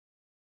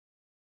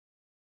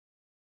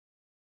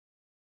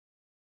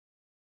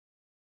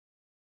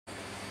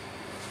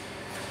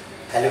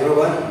Hello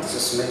everyone, this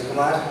is Sumit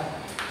Kumar.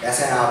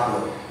 कैसे हैं आप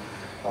लोग?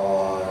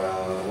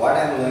 और what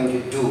I'm going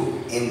to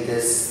do in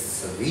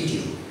this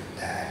video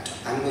that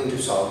I'm going to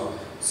solve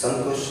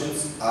some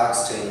questions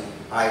asked in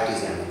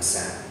IIT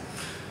exam.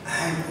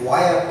 And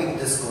why I picked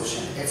this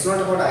question? It's not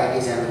about IIT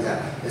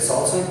exam. It's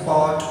also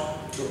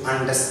important to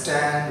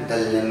understand the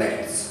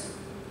limits.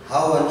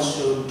 How one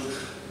should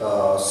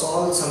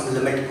solve some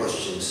limit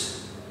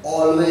questions.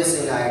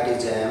 Always in IIT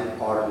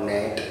exam or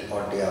NET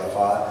or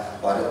TIFR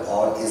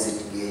or is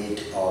it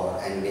GATE or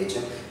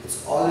NBHM,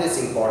 it's always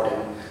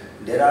important.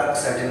 There are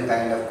certain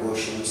kind of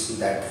questions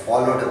that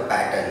follow the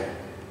pattern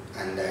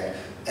and that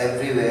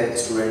everywhere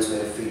students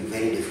will feel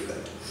very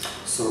difficult.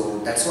 So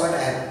that's what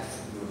I have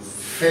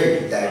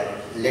felt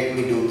that let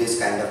me do this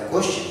kind of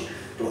question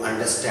to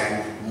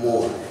understand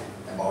more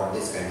about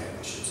this kind of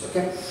questions.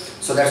 Okay,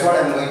 so that's what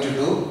I'm going to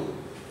do.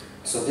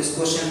 So this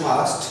question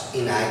asked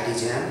in IIT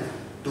exam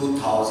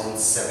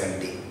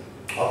 2017.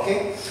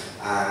 Okay,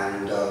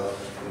 and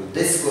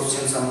this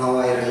question somehow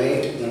I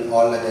relate in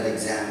all other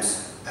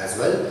exams as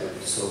well.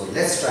 So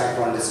let's try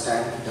to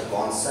understand the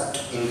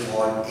concept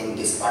involved in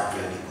this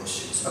particular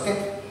questions.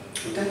 Okay.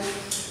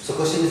 So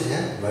question is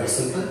here very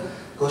simple.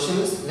 Question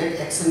is, let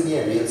xn be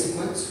a real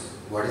sequence.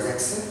 What is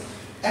xn?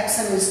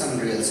 Xn is some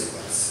real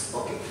sequence.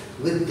 Okay,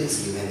 with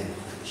this given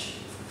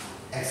information,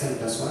 xn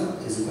plus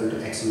 1 is equal to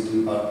xn to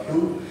the power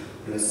 2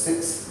 plus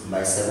 6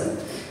 by 7.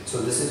 So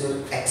this is your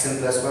xn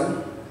plus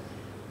 1,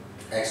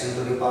 xn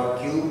to the power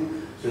q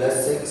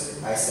plus 6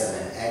 by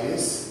 7, n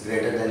is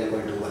greater than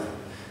equal to 1.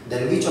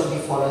 Then which of the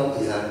following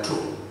is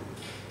true?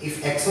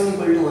 If x1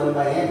 equal to 1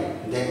 by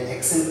n, then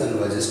xn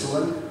converges to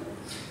 1.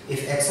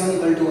 If x1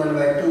 equal to 1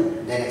 by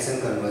 2, then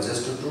xn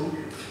converges to 2.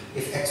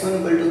 If x1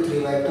 equal to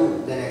 3 by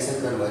 2, then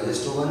xn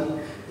converges to 1.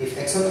 If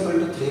x1 equal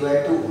to 3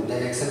 by 2,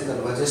 then xn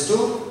converges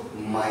to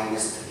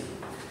minus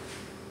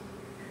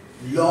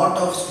 3. Lot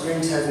of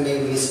students has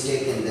made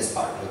mistake in this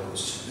particular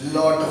question.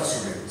 Lot of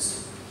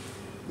students.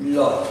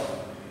 Lot.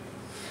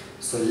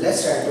 So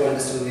let's try to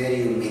understand where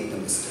you make the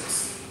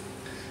mistakes.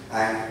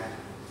 And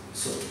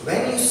so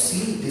when you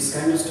see this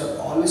kind of stuff,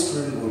 always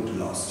students go to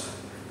lost.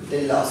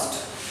 They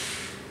lost.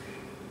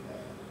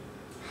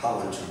 How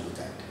one should do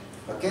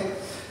that? Okay.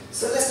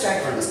 So let's try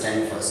to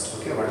understand first.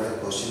 Okay, what is the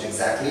question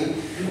exactly?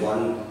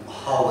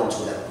 How one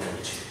should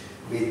approach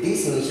with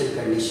these initial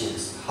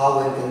conditions. How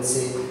one can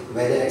say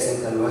whether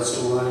xn converges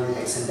to 1,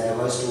 xn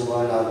diverges to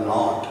 1 or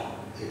not.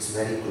 It's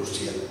very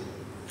crucial.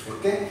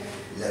 Okay,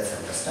 let's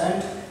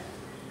understand.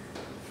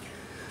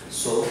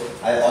 So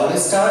I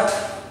always start.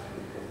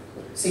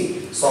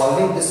 See,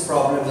 solving this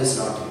problem is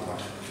not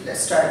important.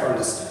 Let's try to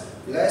understand.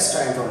 Let's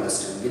try to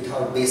understand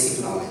without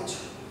basic knowledge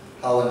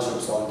how one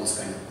should solve this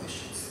kind of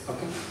questions.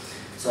 Okay,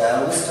 so I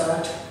always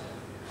start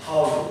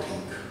how to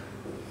think,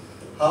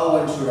 how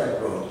one should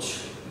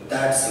approach.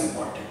 That's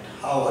important.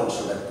 How one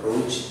should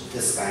approach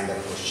this kind of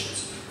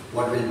questions.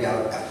 What will be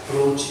our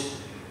approach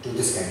to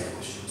this kind of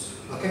questions?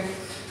 Okay.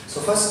 So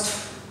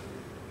first,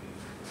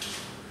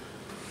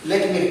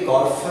 let me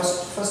recall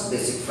first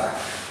basic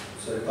fact.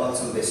 So recall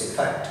some basic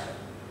fact.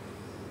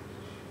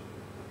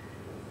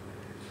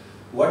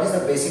 What is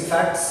the basic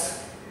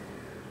facts?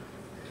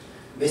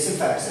 Basic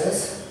facts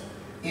is,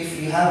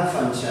 if you have a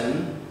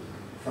function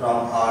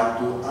from R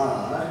to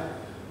R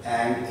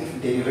and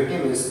if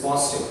derivative is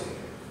positive,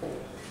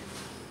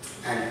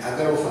 and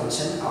अगर वो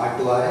function R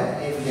to R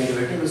है, if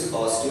derivative is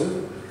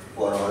positive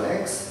for all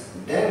x,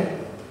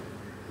 then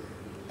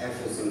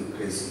f is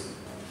increasing.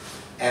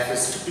 F is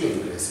strictly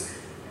increasing.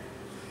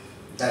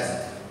 That's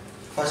it.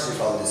 First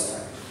recall this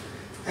fact.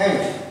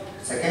 And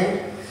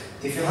second,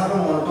 if you have a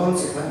monotone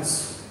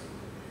sequence,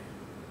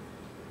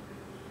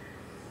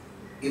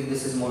 if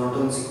this is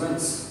monotone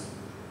sequence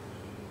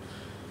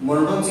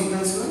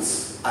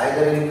means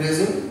either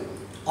increasing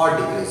or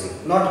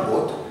decreasing, not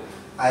both.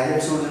 Either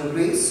it should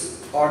increase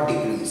or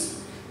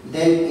decrease,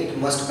 then it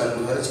must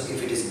converge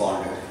if it is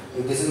bonded.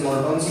 If this is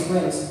monotone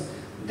sequence,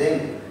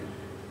 then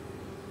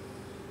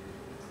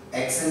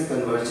xn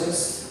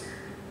converges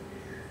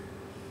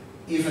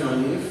if and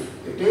only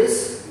if it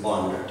is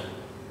bonded.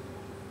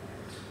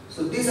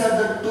 So these are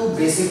the two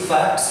basic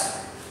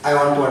facts I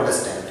want to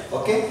understand.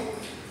 Okay,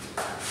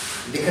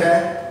 दिख रहा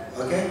है?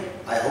 Okay,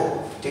 I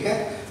hope. ठीक है?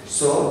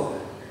 So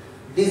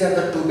these are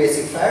the two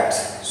basic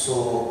facts. So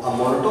a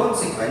monotone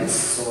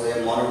sequence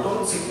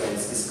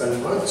is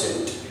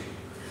convergent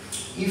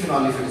if and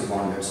only if it is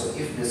bonded. So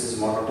if this is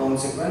monotone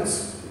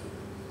sequence,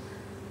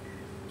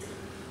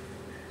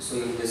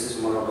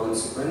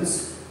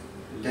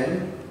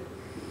 then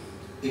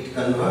it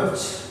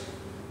converges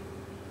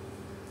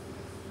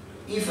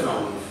if and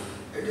only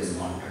if it is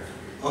bonded.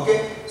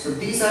 Okay, so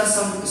these are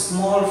some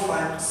small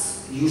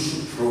facts you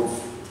should prove.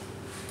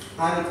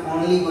 I am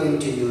only going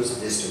to use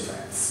these two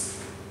facts.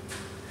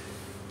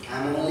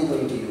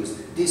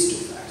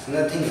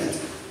 Nothing else.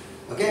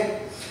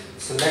 Okay,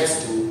 so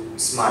let's do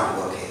smart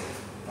work here.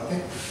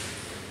 Okay,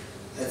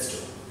 let's do.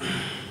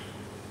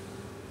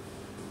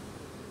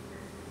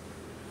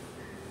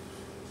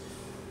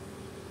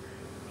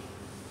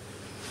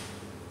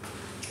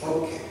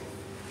 Okay,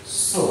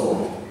 so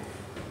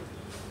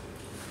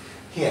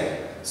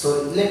So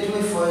let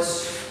me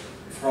first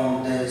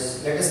from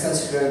this, let us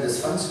consider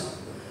this first,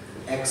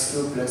 x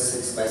cube plus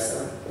 6 by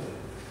 7.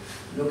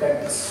 Look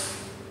at this.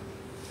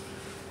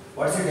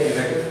 What is the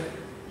derivative?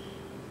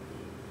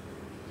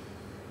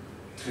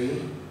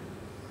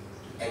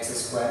 3x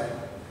square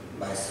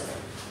by 7.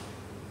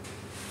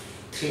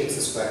 3x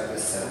square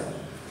plus 7.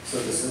 So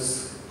this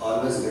is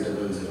always greater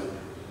than 0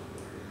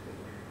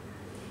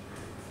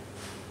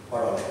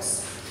 for all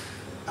x.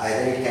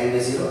 Either it can be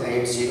 0 and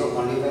it's 0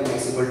 only when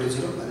x equal to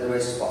 0,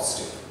 otherwise it's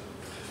positive.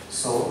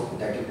 So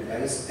that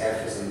implies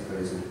f is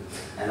increasing.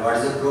 And what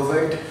is the proof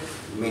it?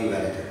 Mean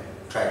value theorem.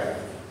 Try to.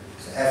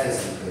 So f is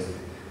increasing.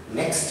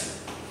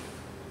 Next.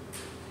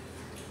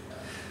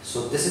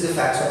 So this is the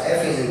fact. So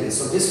f is increasing.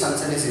 So this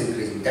function is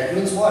increasing. That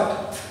means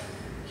what?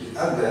 कि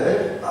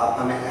अगर आप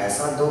हमें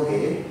ऐसा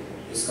दोगे,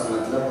 इसका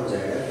मतलब हो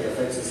जाएगा कि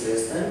f(x) is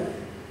less than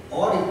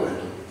or equal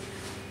to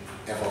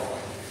f of y.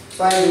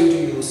 So I am going to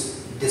use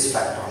this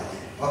fact only.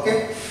 Okay.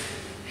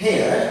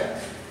 Here.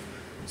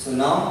 So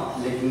now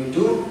let me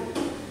do.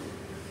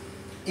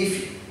 If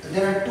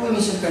there are two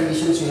initial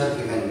conditions you have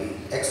given me,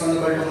 x1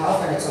 equal to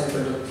half and x1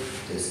 equal to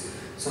this.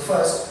 So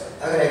first,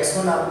 अगर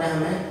x1 आपने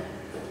हमें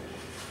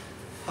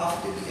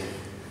half दे दिया,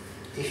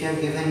 if you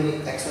have given me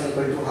x1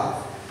 equal to half,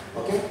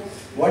 okay,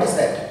 what is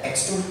that?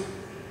 x2,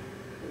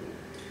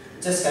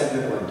 just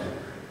calculate one time.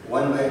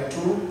 1 by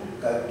 2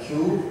 का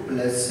cube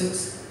plus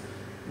 6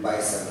 by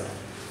 7.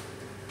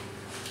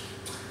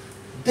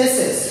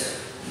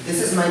 This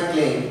is my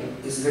claim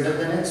is greater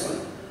than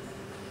x1.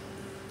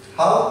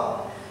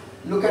 How?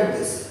 Look at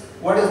this.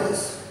 What is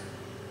this?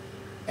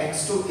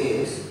 x2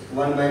 is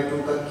 1 by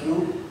 2 का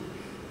cube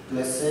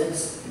plus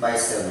 6 by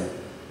 7.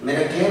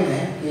 मेरा claim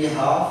है कि ये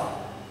half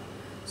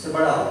से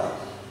बड़ा होगा.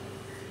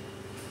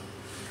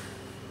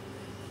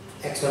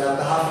 x1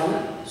 आपका half है ना?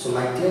 So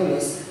my claim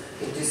is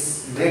it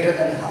is greater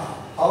than half.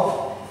 How?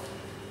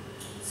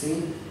 See,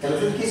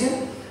 calculate कीजिए.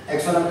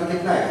 x1 आपका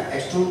कितना आएगा?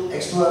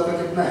 x2 आपका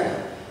कितना आएगा?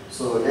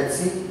 So let's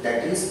see.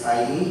 That is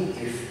i.e.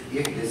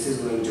 if this is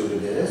going to be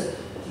this,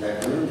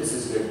 that means this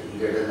is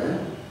greater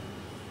than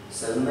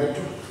 7 by 2.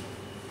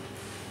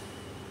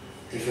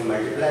 If you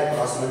multiply,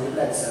 cross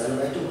multiply, 7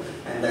 by 2,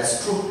 and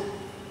that's true.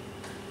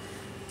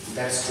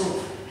 That's true.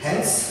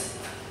 Hence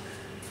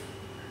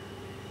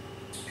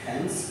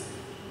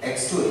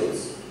x2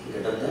 is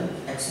greater than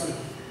x1.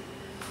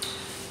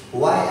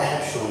 Why I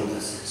have shown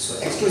this? So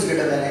x2 is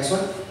greater than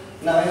x1.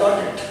 Now I got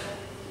it.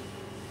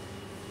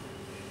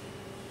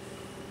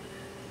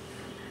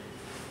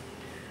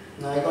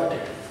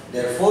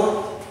 Therefore,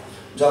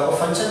 जो आपका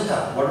function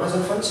था, what was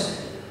your function?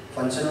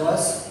 Function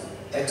was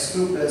x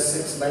cube plus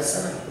 6 by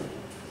 7.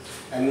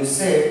 And you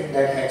said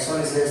that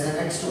x1 is less than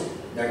x2.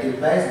 That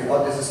implies,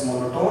 because this is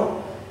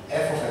monotone,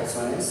 f of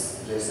x1 is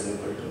less than or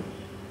equal to.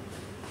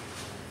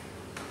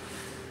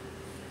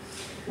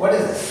 What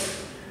is this?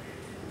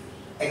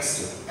 x2.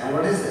 And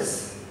what is this?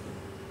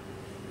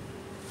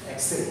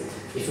 x3.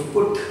 If you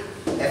put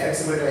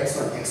fx equal to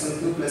x1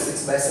 cube plus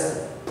 6 by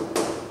 7.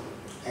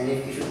 And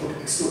if you put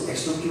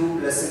x2 cube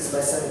plus 6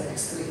 by 7,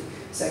 x3.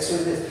 So x2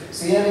 is this.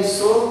 So here is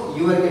so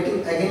you are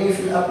getting, again if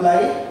you apply,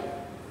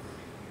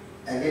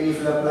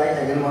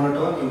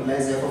 monotone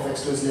implies f of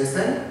x2 is less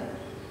than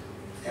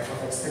f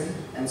of x3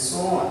 and so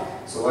on.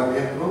 So what we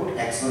have proved,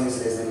 x1 is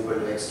less than or equal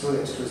to x2,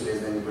 x2 is less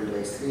than or equal to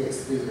x3,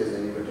 x3 is less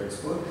than or equal to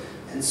x4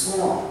 and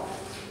so on.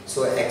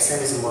 So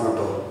xn is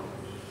monotone,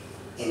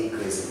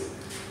 increasing.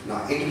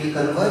 Now it will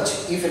converge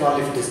if and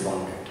only if it is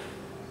bounded.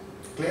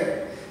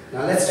 Clear?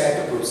 Now let's try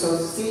to prove. So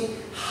see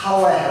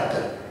how I have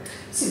done.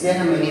 See,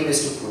 there are many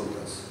ways to prove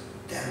this.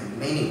 There are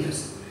many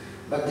ways.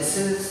 But this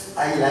is,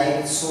 I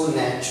like it so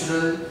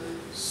natural,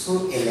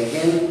 so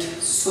elegant,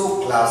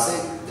 so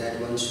classic that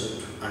one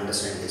should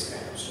understand this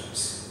kind of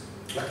steps.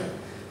 Okay?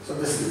 So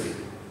this is the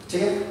thing.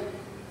 Okay?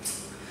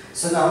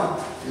 So now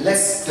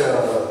let's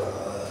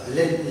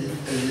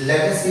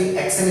let us see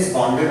xn is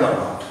bounded or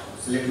not.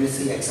 So let me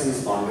see xn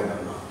is bounded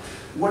or not.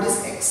 What is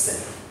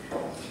xn?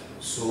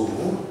 So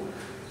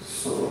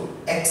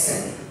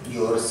xn,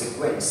 your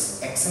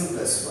sequence xn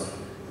plus 1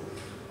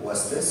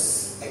 was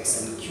this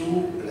xn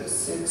cube plus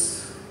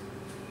 6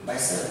 by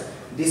 7.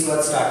 This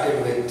was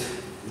started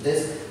with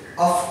this.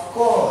 Of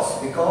course,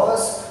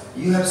 because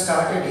you have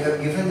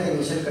given the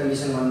initial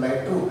condition 1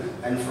 by 2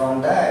 and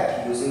from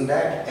that, using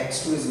that,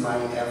 x2 is my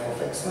f of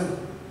x1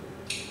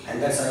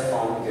 and that's I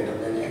found greater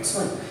than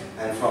x1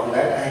 and from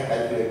that I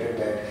calculated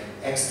that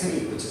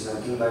x3, which is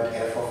nothing but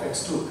f of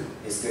x2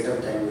 is greater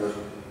than your,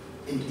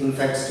 in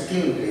fact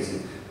strictly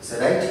increasing. So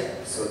right,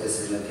 so this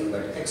is nothing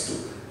but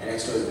x2 and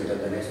x2 is greater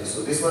than x1.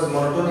 So this was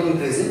monotone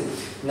increasing.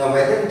 Now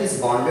whether it is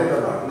bounded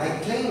or not, my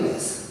claim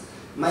is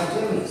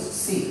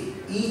see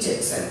each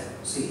xn,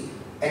 see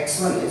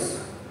x1 is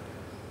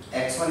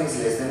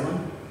less than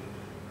 1.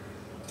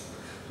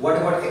 What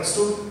about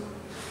x2?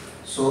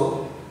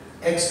 So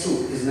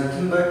x2 is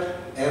nothing but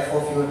f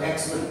of your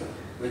x1,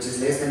 which is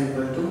less than or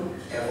equal to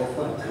f of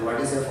 1. And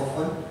what is f of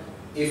 1?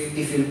 If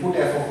you put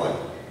f of 1,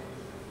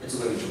 it's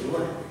going to be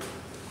 1.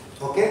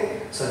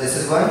 Okay, so this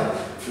is 1.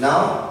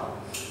 Now,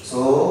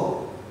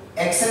 so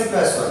xn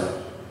plus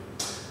 1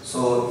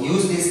 So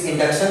use this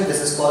induction,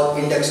 this is called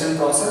induction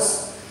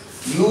process.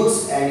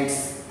 Use, and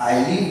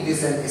I leave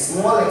this as a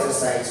small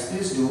exercise.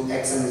 Please do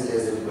xn is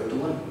less than or equal to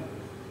 1.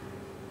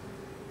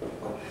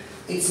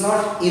 It's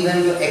not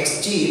even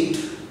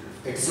achieved,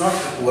 it's not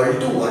equal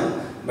to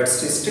 1, but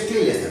still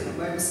strictly less than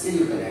 1. But still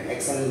you can add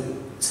xn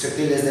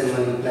strictly less than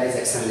 1 implies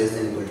xn less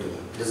than equal to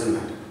 1. Doesn't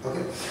matter.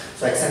 Okay.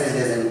 So xn is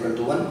less than equal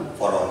to 1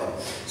 for all n.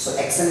 So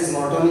xn is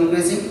monotone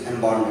increasing and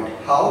bonded.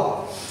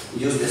 How?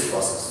 Use this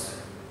process.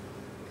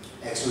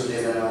 x2 is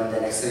less than 1,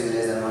 then x3 is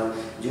less than 1.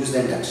 Use the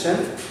induction.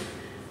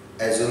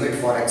 Assume it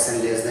for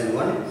xn less than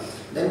 1.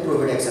 Then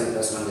prove it xn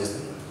plus 1 less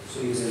than 1.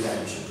 So using the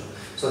addition tool.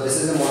 So this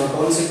is a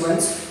monotone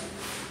sequence.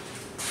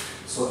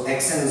 So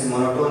xn is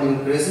monotone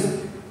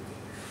increasing.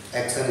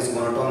 Xn is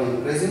monotone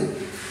increasing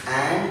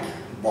and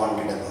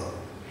bonded above.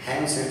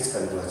 Hence it's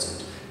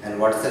convergent. And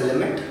what's the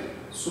limit?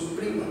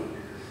 Supreme one.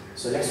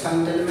 So let's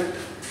find the limit.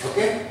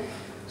 Okay.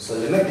 So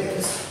limit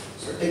is,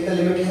 so take the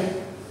limit here.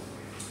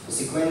 The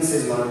sequence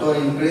is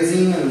monotone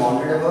increasing and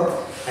bonded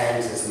above,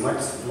 hence it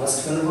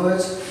must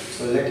converge.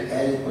 So let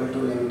L equal to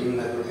limiting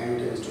value n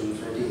tends to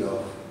infinity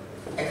of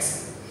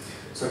x.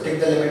 So take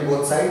the limit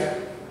both sides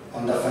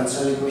on the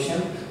functional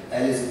equation.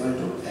 L is equal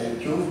to L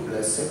cube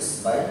plus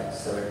 6 by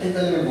 7. Take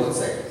the limit both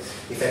sides.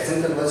 If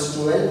xn converges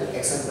to L,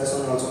 xn plus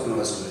 1 also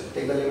converges to L.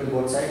 Take the limit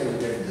both sides, you will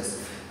get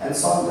this. And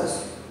solve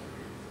this.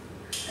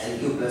 L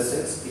cube plus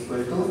 6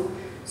 equal to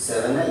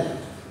 7L.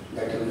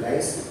 That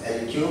implies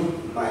L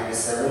cube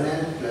minus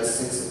 7L plus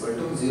 6 equal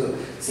to 0.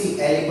 See,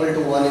 L equal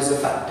to 1 is a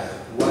factor.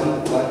 1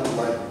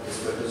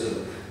 is equal to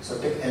 0. So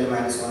take L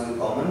minus 1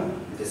 common.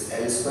 This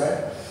L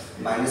square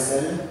minus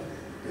L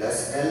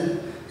plus L.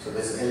 So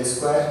this is L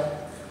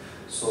square.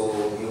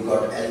 So you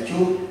got L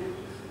cube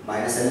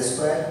minus L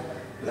square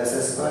plus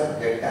S square.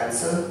 Get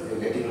cancel. You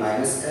are getting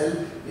minus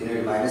L. You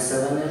need minus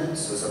 7L.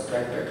 So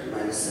subtract it.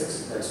 Minus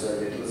 6. That's why you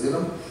are getting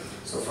 0.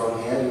 So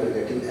from here you are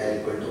getting L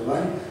equal to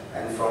 1,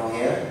 and from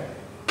here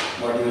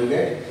what you will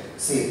get?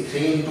 See,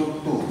 3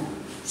 into 2,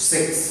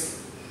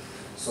 6.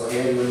 So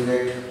here you will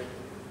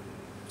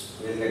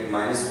get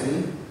minus 3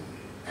 and 2.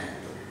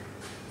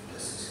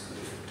 This is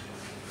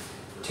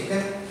correct.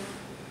 Okay?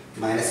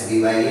 Minus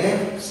b by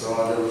a. So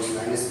other words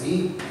minus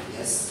b.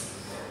 Yes.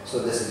 So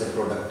this is the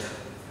product.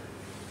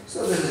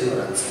 So this is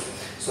your answer.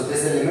 So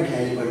this is the limit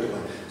L equal to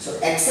 1. So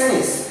xn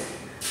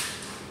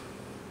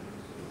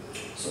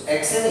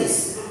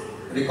is,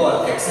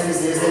 recall, xn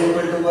is less than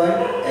equal to 1,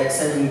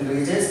 xn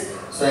increases,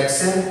 so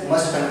xn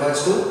must converge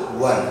to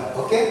 1,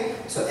 okay?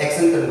 So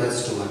xn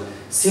converges to 1.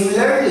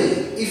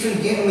 Similarly, if you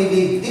give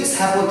me this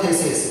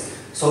hypothesis,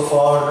 so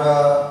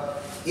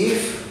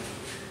if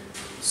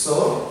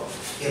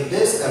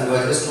this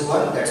converges to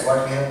 1, that's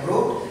what we have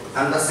proved.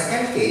 And the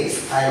second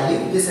case, I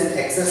leave this an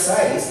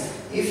exercise.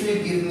 If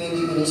you give me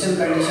the initial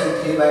condition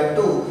 3 by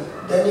 2,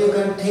 then you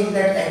can think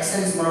that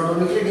xn is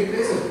monotonically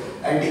decreasing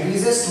and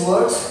decreases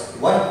towards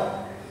 1.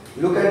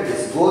 Look at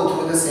this, go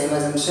through the same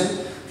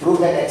assumption, prove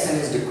that xn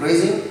is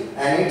decreasing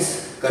and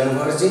it's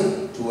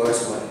converging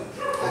towards 1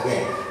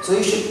 again. So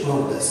you should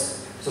prove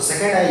this. So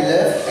second I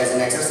left as an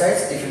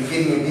exercise, if you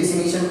give me this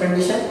initial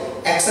condition,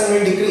 xn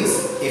will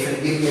decrease. If you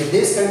give me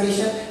this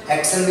condition,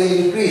 xn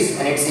will increase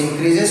and it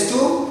increases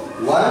to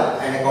 1,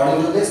 and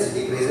according to this it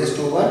decreases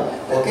to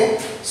 1. Okay,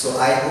 so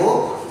I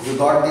hope you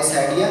got this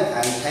idea,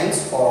 and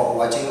thanks for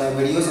watching my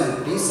videos,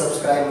 and please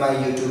subscribe my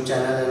YouTube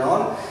channel and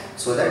all,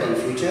 so that in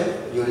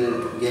future you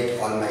will get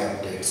all my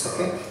updates.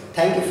 Okay,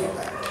 thank you for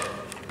that.